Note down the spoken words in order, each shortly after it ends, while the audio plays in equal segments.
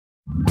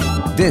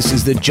This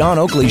is the John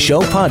Oakley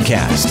Show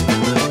podcast.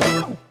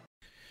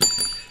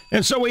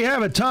 And so we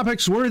have it.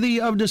 Topics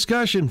worthy of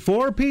discussion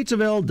for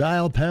Pizzaville.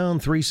 Dial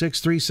pound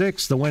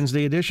 3636. The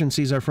Wednesday edition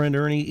sees our friend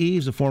Ernie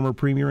Eves, the former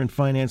Premier and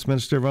Finance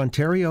Minister of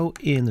Ontario,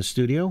 in the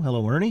studio.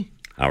 Hello, Ernie.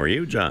 How are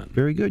you, John?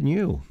 Very good. And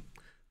you?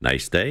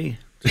 Nice day.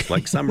 Just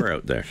like summer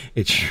out there.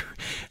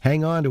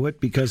 Hang on to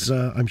it because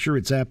I'm sure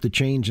it's apt to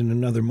change in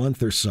another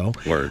month or so.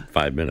 Or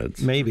 5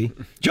 minutes. Maybe.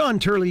 John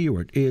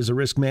Turley-Ewart is a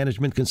risk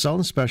management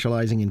consultant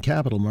specializing in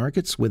capital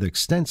markets with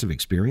extensive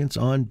experience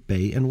on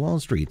Bay and Wall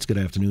Streets. Good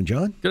afternoon,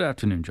 John. Good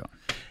afternoon, John.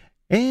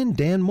 And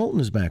Dan Moulton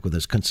is back with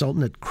us,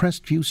 consultant at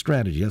Crestview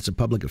Strategy. That's a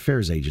public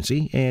affairs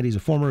agency, and he's a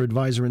former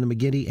advisor in the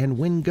McGuinty and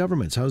Wynne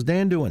governments. How's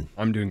Dan doing?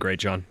 I'm doing great,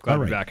 John. Glad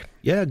to be back.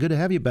 Yeah, good to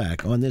have you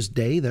back on this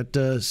day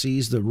that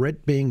sees the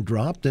writ being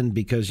dropped, and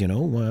because,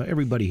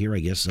 everybody here, I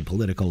guess, is a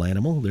political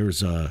animal.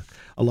 There's a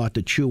lot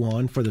to chew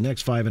on for the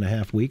next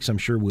 5.5 weeks. I'm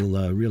sure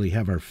we'll really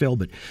have our fill,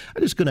 but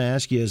I'm just going to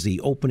ask you as the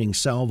opening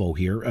salvo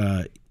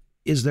here,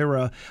 is there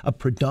a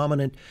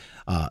predominant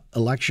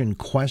election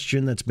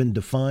question that's been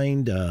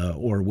defined,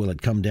 or will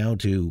it come down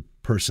to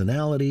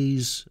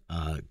personalities,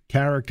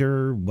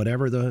 character,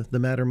 whatever the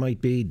matter might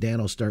be? Dan,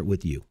 I'll start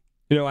with you.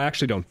 I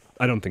actually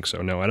don't think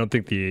so. No, I don't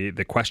think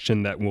the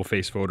question that will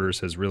face voters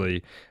has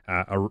really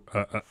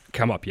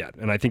come up yet.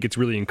 And I think it's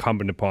really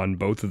incumbent upon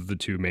both of the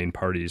two main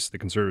parties, the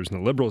Conservatives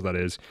and the Liberals, that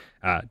is,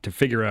 to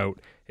figure out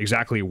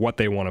exactly what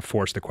they want to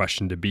force the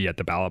question to be at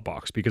the ballot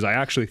box. Because I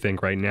actually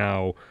think right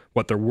now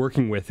what they're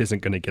working with isn't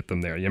going to get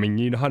them there. I mean,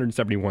 you need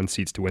 171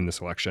 seats to win this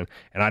election,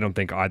 and I don't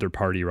think either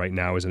party right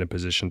now is in a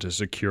position to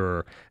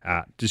secure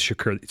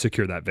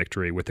that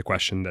victory with the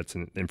question that's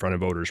in front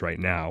of voters right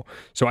now.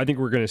 So I think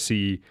we're going to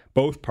see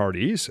both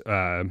parties,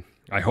 I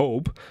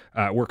hope,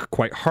 work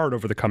quite hard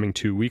over the coming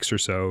 2 weeks or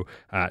so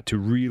to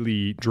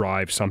really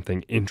drive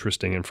something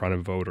interesting in front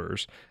of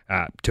voters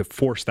to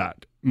force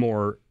that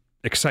more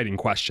exciting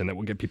question that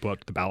will get people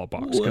out to the ballot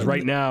box. Because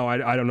right now,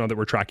 I don't know that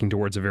we're tracking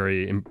towards a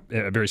very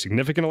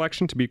significant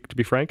election, to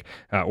be frank,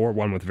 or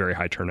one with very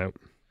high turnout.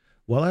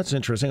 Well, that's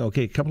interesting.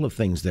 Okay, a couple of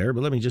things there,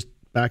 but let me just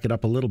back it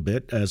up a little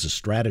bit. As a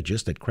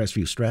strategist at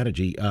Crestview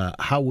Strategy,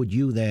 how would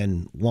you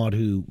then want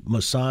to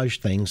massage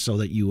things so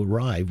that you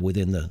arrive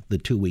within the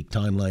 2-week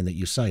timeline that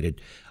you cited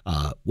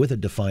with a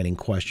defining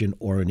question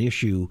or an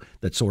issue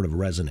that sort of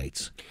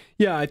resonates?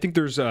 Yeah, I think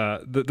there's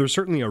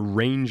certainly a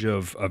range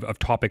of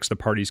topics the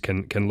parties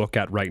can look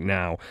at right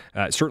now.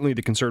 Certainly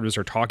the Conservatives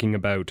are talking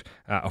about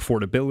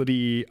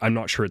affordability. I'm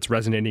not sure it's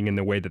resonating in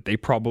the way that they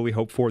probably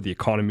hope for. The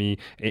economy,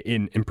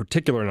 in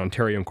particular in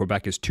Ontario and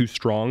Quebec, is too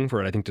strong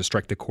for it, I think, to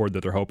strike the chord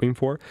that they're hoping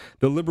for.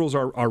 The Liberals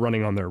are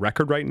running on their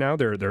record right now.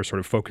 They're sort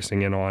of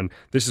focusing in on,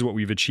 this is what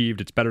we've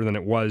achieved. It's better than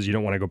it was. You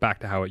don't want to go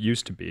back to how it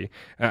used to be.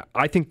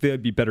 I think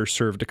they'd be better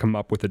served to come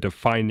up with a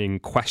defining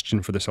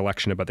question for this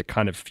election about the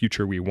kind of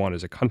future we want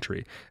as a country.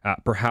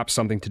 Perhaps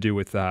something to do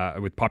with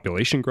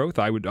population growth.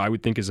 I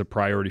would think is a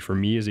priority for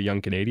me as a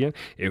young Canadian.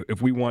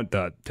 If we want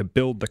to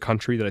build the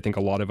country that I think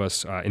a lot of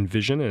us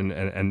envision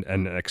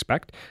and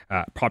expect,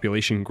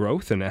 population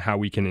growth and how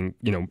we can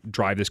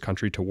drive this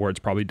country towards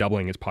probably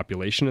doubling its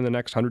population in the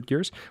next 100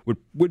 years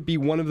would be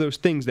one of those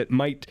things that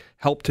might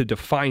help to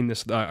define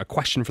this a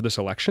question for this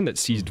election that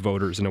seized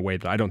voters in a way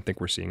that I don't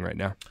think we're seeing right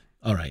now.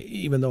 All right,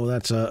 even though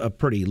that's a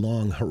pretty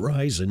long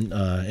horizon,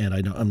 and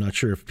I'm not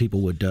sure if people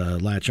would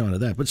latch onto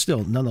that, but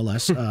still,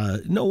 nonetheless,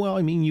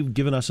 you've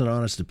given us an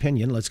honest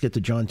opinion. Let's get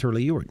to John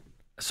Turley-Ewart.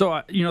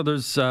 So,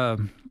 there's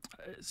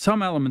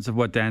some elements of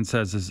what Dan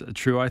says is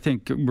true. I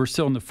think we're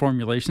still in the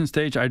formulation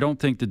stage. I don't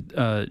think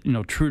that,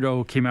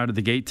 Trudeau came out of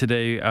the gate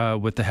today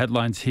with the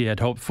headlines he had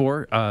hoped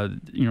for.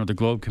 The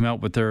Globe came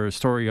out with their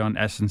story on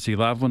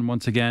SNC-Lavalin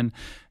once again,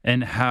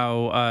 and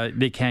how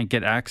they can't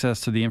get access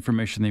to the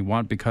information they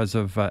want because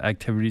of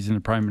activities in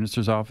the Prime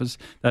Minister's office.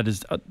 That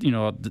is,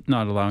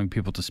 not allowing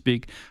people to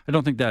speak. I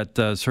don't think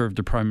that served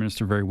the Prime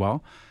Minister very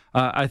well.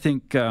 I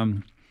think,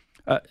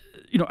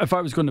 if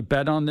I was going to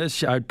bet on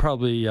this, I'd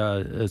probably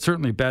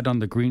certainly bet on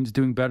the Greens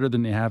doing better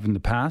than they have in the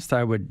past.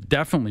 I would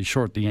definitely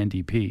short the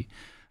NDP.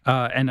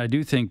 And I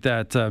do think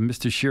that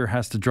Mr. Scheer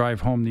has to drive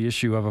home the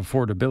issue of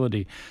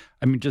affordability.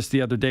 I mean, just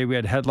the other day we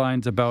had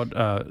headlines about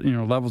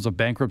levels of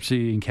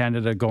bankruptcy in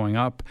Canada going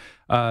up.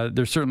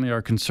 There certainly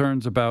are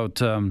concerns about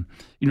the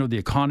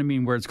economy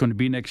and where it's going to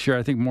be next year.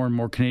 I think more and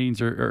more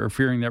Canadians are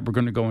fearing that we're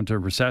going to go into a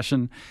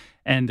recession.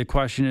 And the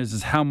question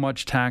is how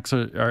much tax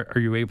are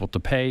you able to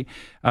pay?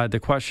 The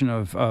question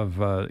of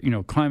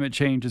climate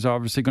change is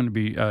obviously going to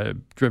be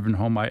driven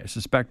home, I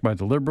suspect, by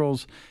the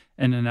Liberals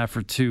in an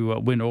effort to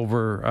win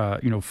over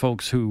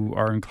folks who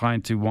are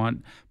inclined to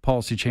want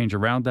policy change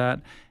around that.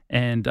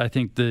 And I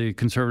think the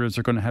Conservatives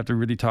are going to have to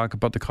really talk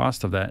about the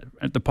cost of that,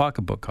 the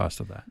pocketbook cost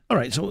of that. All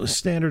right, so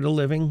standard of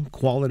living,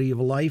 quality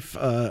of life.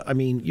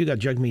 You got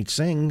Jagmeet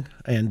Singh,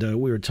 and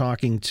we were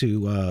talking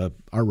to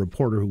our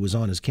reporter who was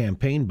on his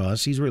campaign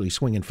bus. He's really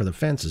swinging for the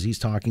fences. He's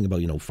talking about,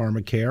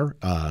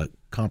 pharmacare,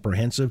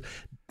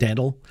 comprehensive,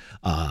 dental,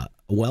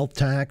 wealth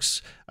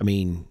tax.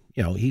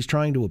 He's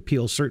trying to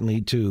appeal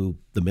certainly to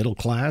the middle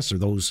class or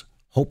those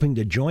hoping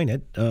to join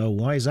it.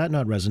 Why is that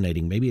not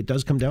resonating? Maybe it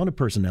does come down to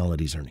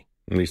personalities, Ernie.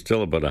 And he's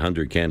still about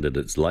 100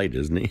 candidates light,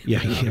 isn't he? Yeah,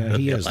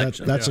 he is.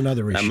 That's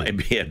another issue. That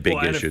might be a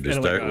big issue to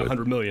start with.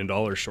 $100 million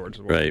short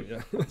as well. Right.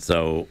 Yeah.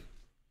 So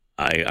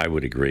I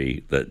would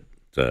agree that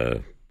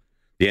the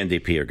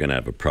NDP are going to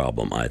have a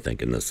problem, I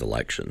think, in this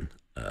election.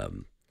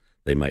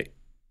 They might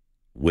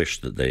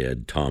wish that they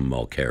had Tom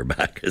Mulcair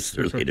back as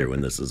their leader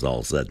when this is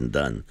all said and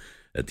done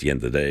at the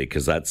end of the day,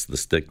 because that's the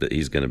stick that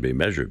he's going to be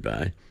measured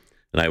by.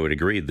 And I would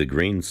agree the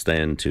Greens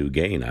stand to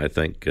gain. I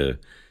think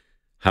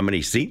how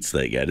many seats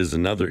they get is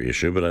another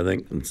issue, but I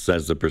think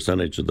as the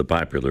percentage of the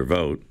popular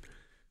vote,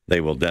 they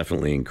will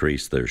definitely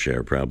increase their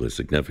share, probably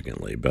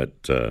significantly.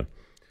 But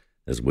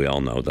as we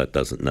all know, that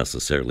doesn't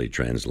necessarily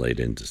translate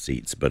into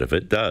seats. But if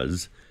it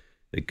does,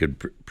 it could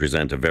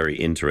present a very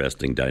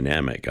interesting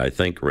dynamic. I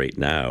think right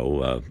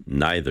now,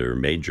 neither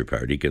major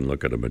party can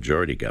look at a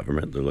majority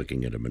government. They're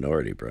looking at a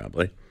minority,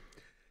 probably.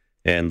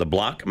 And the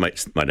Bloc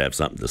might have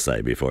something to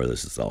say before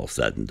this is all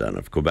said and done.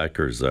 If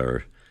Quebecers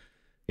are,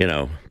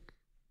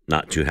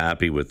 not too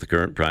happy with the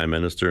current prime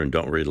minister and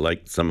don't really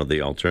like some of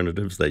the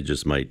alternatives, they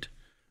just might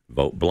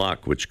vote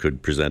Bloc, which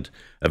could present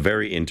a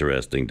very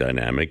interesting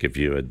dynamic if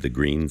you had the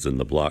Greens and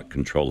the Bloc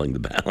controlling the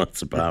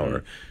balance of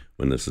power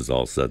when this is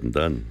all said and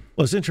done.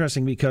 Well, it's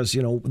interesting because,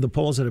 the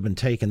polls that have been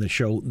taken that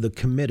show the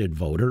committed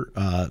voter,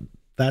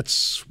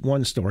 that's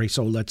one story.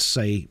 So let's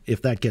say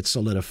if that gets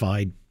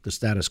solidified, the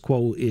status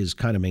quo is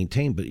kind of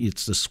maintained, but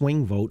it's the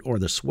swing vote or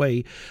the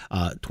sway,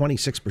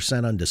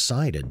 26%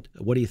 undecided.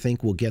 What do you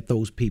think will get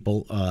those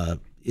people?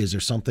 Is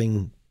there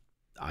something,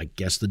 I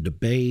guess the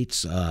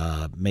debates,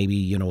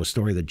 maybe, a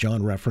story that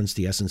John referenced,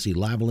 the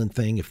SNC-Lavalin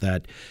thing, if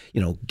that,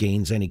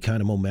 gains any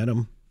kind of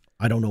momentum?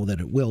 I don't know that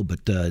it will,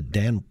 but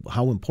Dan,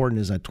 how important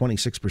is that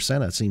 26%?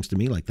 That seems to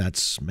me like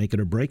that's make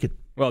it or break it.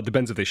 Well, it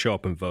depends if they show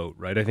up and vote,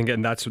 right? I think,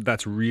 and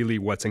that's really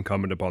what's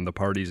incumbent upon the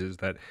parties is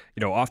that,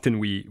 often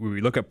we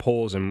look at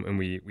polls and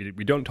we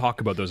don't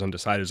talk about those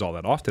undecideds all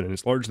that often, and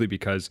it's largely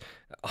because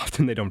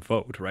often they don't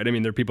vote, right? I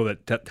mean, there are people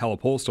that tell a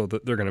pollster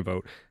that they're going to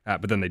vote,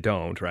 but then they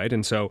don't, right?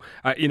 And so,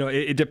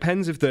 it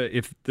depends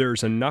if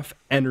there's enough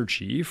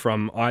energy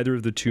from either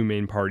of the two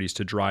main parties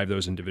to drive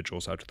those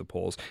individuals out to the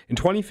polls. In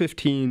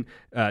 2015,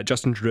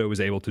 Justin Trudeau was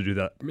able to do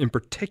that, in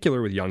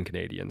particular with young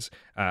Canadians.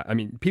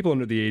 People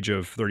under the age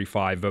of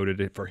 35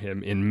 voted for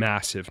him in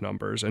massive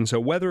numbers. And so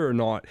whether or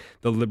not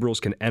the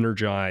Liberals can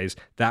energize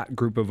that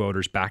group of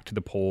voters back to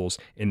the polls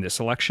in this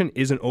election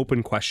is an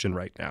open question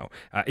right now.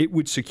 It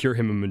would secure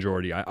him a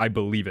majority. I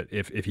believe it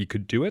if he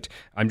could do it.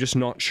 I'm just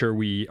not sure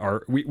we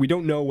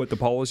don't know what the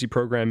policy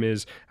program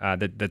is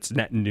that's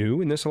net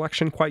new in this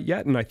election quite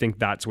yet. And I think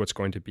that's what's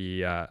going to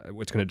be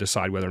what's going to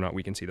decide whether or not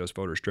we can see those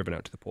voters driven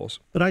out to the polls.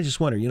 But I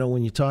just wonder,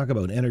 when you talk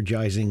about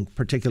energizing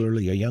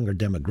particularly a younger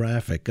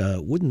demographic,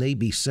 wouldn't they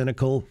be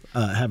cynical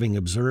having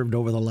observed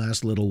over the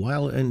last little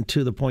while, and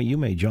to the point you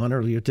made, John,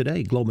 earlier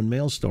today, Globe and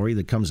Mail story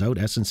that comes out,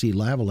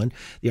 SNC-Lavalin,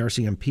 the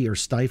RCMP are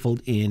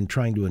stifled in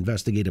trying to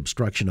investigate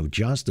obstruction of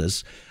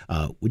justice.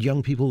 Would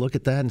young people look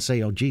at that and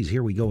say, oh, geez,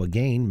 here we go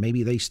again?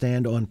 Maybe they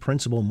stand on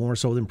principle more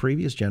so than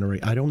previous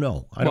generations. I don't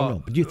know.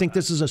 But do you think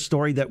this is a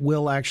story that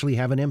will actually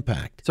have an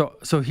impact?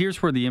 So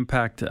here's where the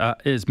impact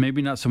is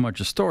maybe not so much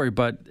a story,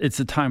 but it's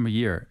the time of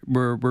year.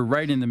 We're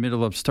right in the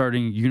middle of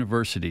starting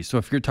university. So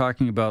if you're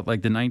talking about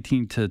like the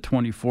 19 to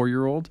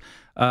 24-year-old,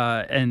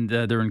 and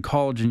they're in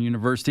college and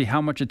university,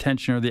 how much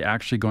attention are they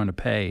actually going to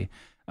pay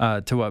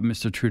to what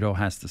Mr. Trudeau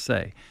has to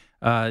say?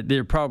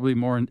 They're probably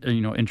more,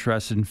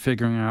 interested in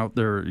figuring out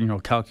their,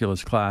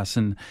 calculus class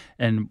and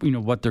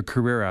what their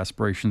career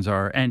aspirations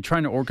are, and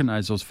trying to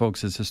organize those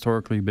folks has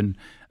historically been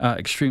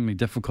extremely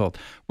difficult.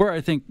 Where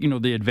I think,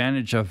 the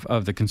advantage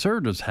of the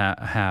Conservatives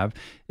have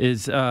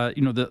is,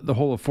 the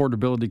whole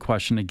affordability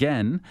question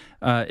again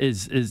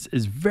is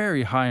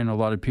very high on a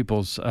lot of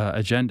people's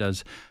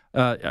agendas.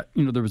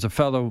 There was a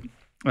fellow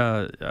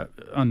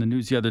on the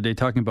news the other day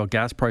talking about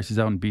gas prices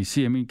out in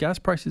BC. I mean, gas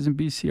prices in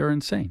BC are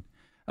insane.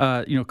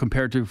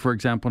 Compared to, for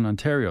example, in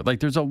Ontario. Like,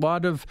 there's a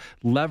lot of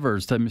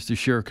levers that Mr.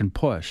 Scheer can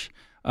push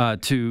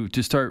to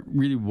start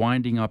really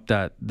winding up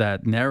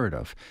that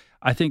narrative.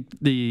 I think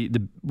the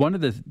one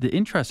of the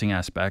interesting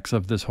aspects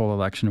of this whole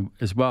election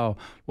as well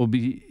will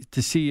be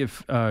to see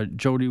if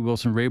Jody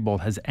Wilson-Raybould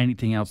has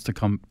anything else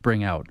to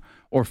bring out,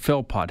 or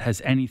Philpott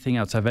has anything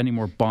else, have any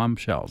more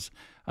bombshells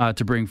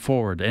to bring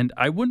forward. And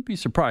I wouldn't be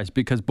surprised,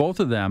 because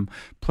both of them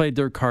played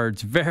their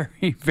cards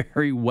very,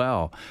 very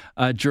well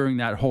during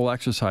that whole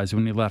exercise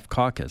when they left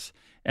caucus.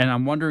 And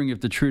I'm wondering if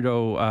the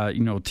Trudeau,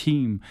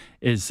 team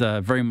is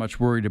very much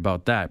worried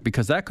about that,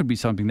 because that could be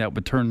something that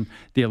would turn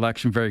the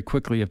election very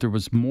quickly if there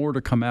was more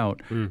to come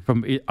out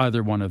from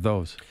either one of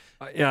those.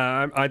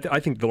 I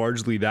think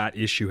largely that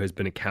issue has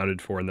been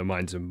accounted for in the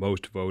minds of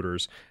most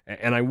voters.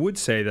 And I would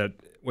say that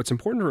what's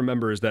important to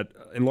remember is that,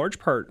 in large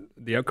part,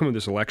 the outcome of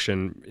this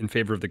election in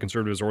favor of the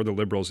Conservatives or the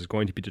Liberals is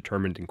going to be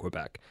determined in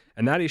Quebec.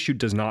 And that issue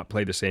does not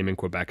play the same in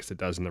Quebec as it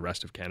does in the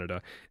rest of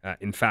Canada.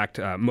 In fact,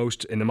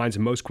 in the minds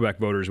of most Quebec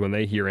voters, when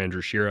they hear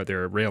Andrew Scheer out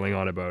there railing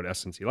on about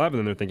SNC 11,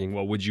 then they're thinking,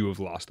 well, would you have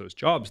lost those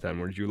jobs then?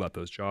 Would you let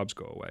those jobs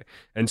go away?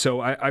 And so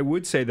I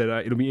would say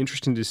that it'll be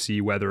interesting to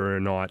see whether or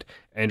not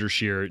Andrew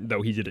Scheer,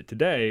 though he did it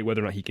today,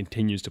 whether or not he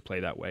continues to play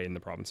that way in the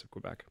province of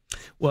Quebec.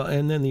 Well,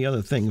 and then the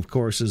other thing, of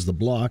course, is the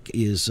Bloc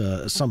is,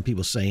 some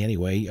people say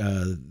anyway,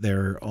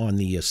 they're on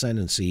the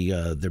ascendancy.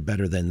 They're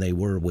better than they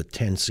were with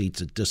 10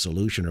 seats at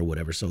dissolution or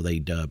whatever, so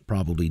they'd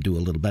probably do a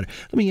little better.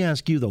 Let me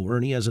ask you, though,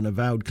 Ernie, as an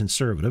avowed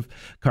conservative,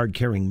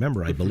 card-carrying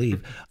member, I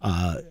believe.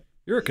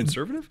 You're a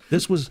conservative?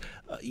 This was,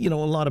 a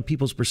lot of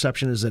people's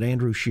perception is that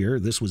Andrew Scheer,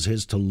 this was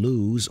his to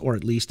lose, or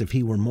at least if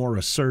he were more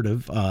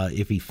assertive,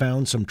 if he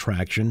found some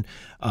traction,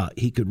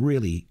 he could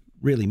really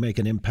make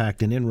an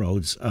impact and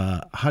inroads.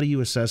 How do you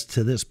assess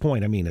to this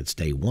point? I mean, it's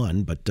day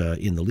one, but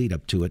in the lead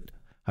up to it,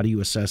 how do you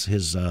assess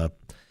his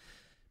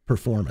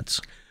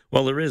performance?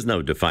 Well, there is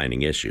no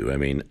defining issue. I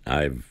mean,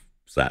 I've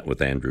sat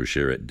with Andrew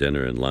Scheer at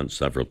dinner and lunch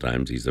several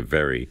times. He's a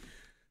very,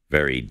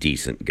 very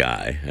decent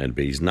guy,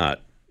 but he's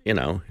not,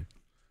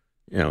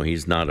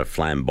 he's not a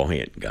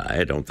flamboyant guy.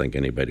 I don't think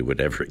anybody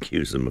would ever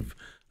accuse him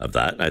of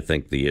that. I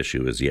think the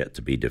issue is yet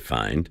to be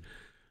defined.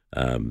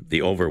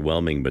 The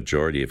overwhelming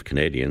majority of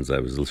Canadians, I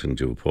was listening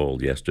to a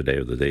poll yesterday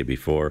or the day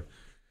before,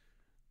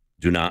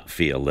 do not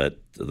feel that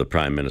the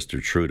Prime Minister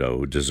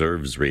Trudeau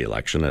deserves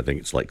re-election. I think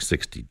it's like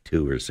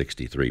 62 or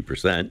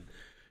 63%.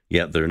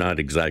 Yet they're not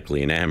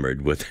exactly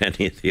enamored with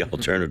any of the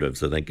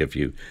alternatives. I think if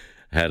you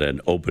had an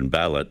open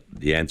ballot,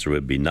 the answer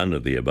would be none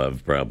of the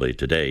above probably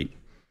to date.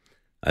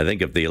 I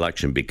think if the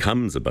election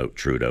becomes about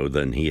Trudeau,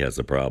 then he has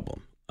a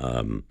problem.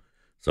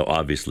 So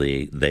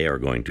obviously they are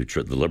going to,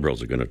 the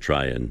Liberals are going to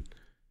try and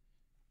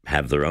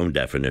have their own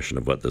definition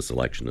of what this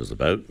election is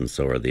about, and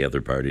so are the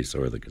other parties,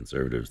 so are the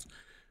Conservatives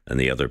and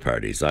the other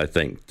parties. I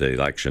think the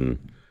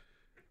election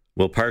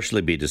will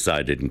partially be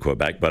decided in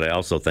Quebec, but I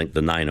also think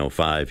the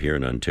 905 here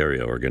in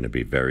Ontario are going to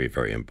be very,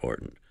 very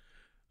important.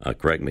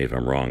 Correct me if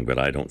I'm wrong, but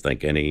I don't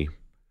think any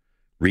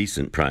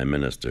recent Prime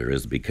Minister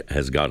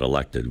has got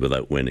elected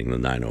without winning the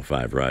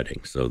 905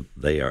 riding. So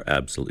they are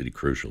absolutely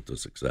crucial to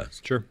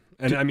success. Sure.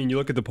 And I mean, you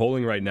look at the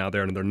polling right now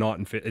there, and they're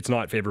not. It's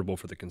not favorable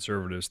for the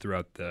Conservatives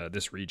throughout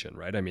this region,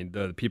 right? I mean,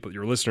 the people,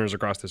 your listeners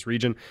across this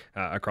region,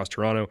 across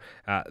Toronto,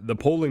 the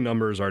polling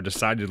numbers are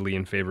decidedly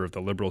in favor of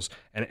the Liberals,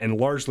 and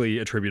largely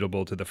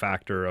attributable to the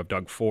factor of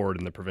Doug Ford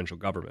in the provincial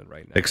government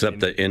right now. Except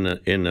that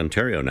in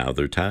Ontario now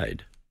they're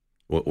tied,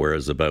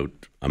 whereas about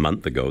a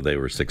month ago they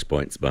were 6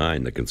 points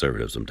behind the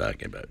Conservatives. I'm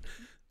talking about.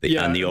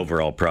 On the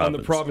overall province.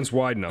 On the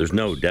province-wide numbers. There's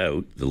no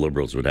doubt the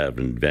Liberals would have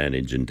an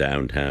advantage in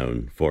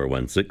downtown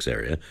 416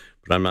 area,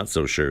 but I'm not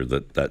so sure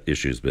that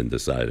issue's been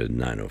decided in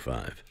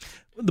 905.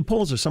 The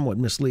polls are somewhat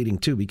misleading,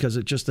 too, because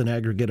it's just an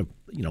aggregate of,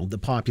 the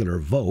popular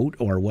vote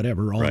or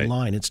whatever online.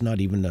 Right. It's not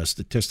even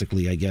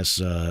statistically, I guess,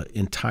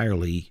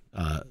 entirely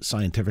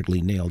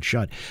scientifically nailed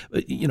shut.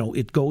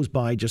 It goes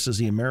by just as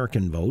the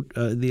American vote,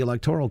 the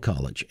Electoral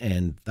College,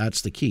 and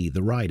that's the key,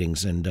 the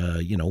ridings, and,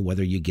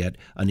 whether you get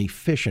an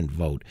efficient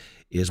vote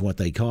is what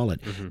they call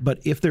it. Mm-hmm. But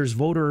if there's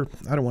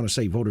I don't want to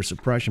say voter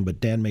suppression,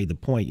 but Dan made the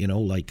point,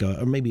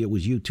 or maybe it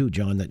was you too,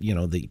 John, that,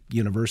 the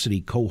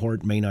university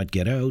cohort may not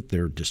get out.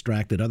 They're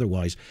distracted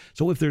otherwise.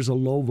 So if there's a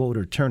low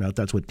voter turnout,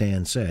 that's what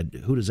Dan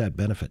said, who does that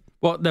benefit?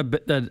 Well,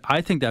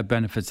 I think that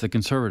benefits the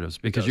Conservatives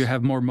because you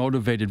have more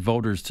motivated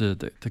voters to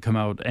come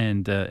out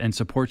and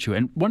support you.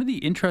 And one of the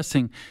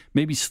interesting,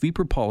 maybe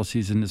sleeper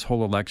policies in this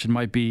whole election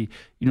might be,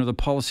 the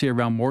policy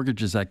around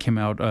mortgages that came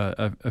out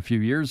a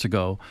few years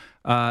ago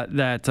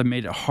that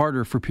made it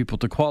harder for people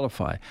to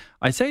qualify.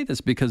 I say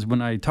this because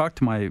when I talk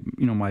to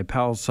my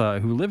pals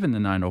who live in the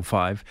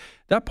 905,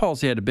 that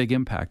policy had a big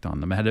impact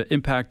on them. It had an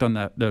impact on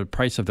the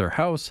price of their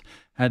house,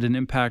 had an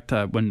impact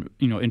when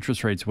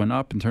interest rates went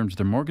up in terms of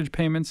their mortgage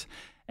payments.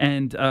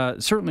 And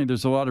certainly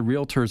there's a lot of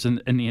realtors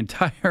in the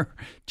entire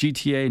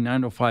GTA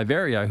 905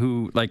 area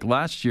who, like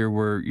last year,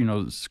 were,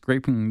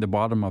 scraping the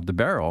bottom of the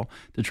barrel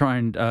to try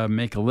and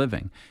make a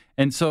living.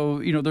 And so,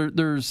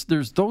 there's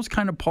those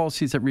kind of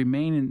policies that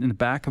remain in the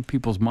back of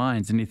people's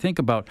minds. And you think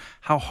about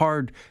how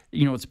hard,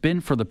 it's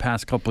been for the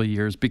past couple of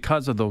years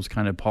because of those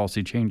kind of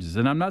policy changes.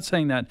 And I'm not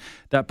saying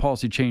that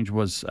policy change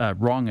was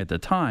wrong at the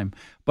time,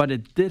 but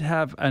it did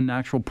have an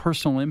actual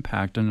personal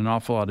impact on an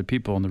awful lot of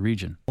people in the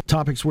region.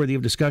 Topics worthy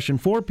of discussion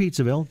for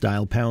Pizzaville.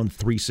 Dial pound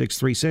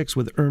 3636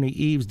 with Ernie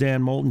Eves,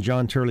 Dan Moulton,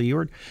 John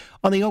Turley-Ewart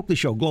on The Oakley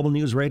Show, Global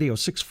News Radio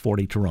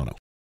 640 Toronto.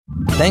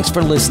 Thanks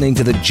for listening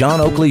to the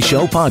John Oakley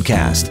Show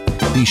podcast.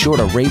 Be sure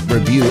to rate,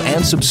 review,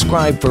 and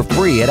subscribe for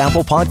free at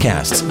Apple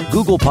Podcasts,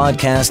 Google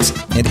Podcasts,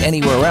 and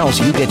anywhere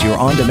else you get your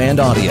on-demand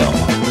audio.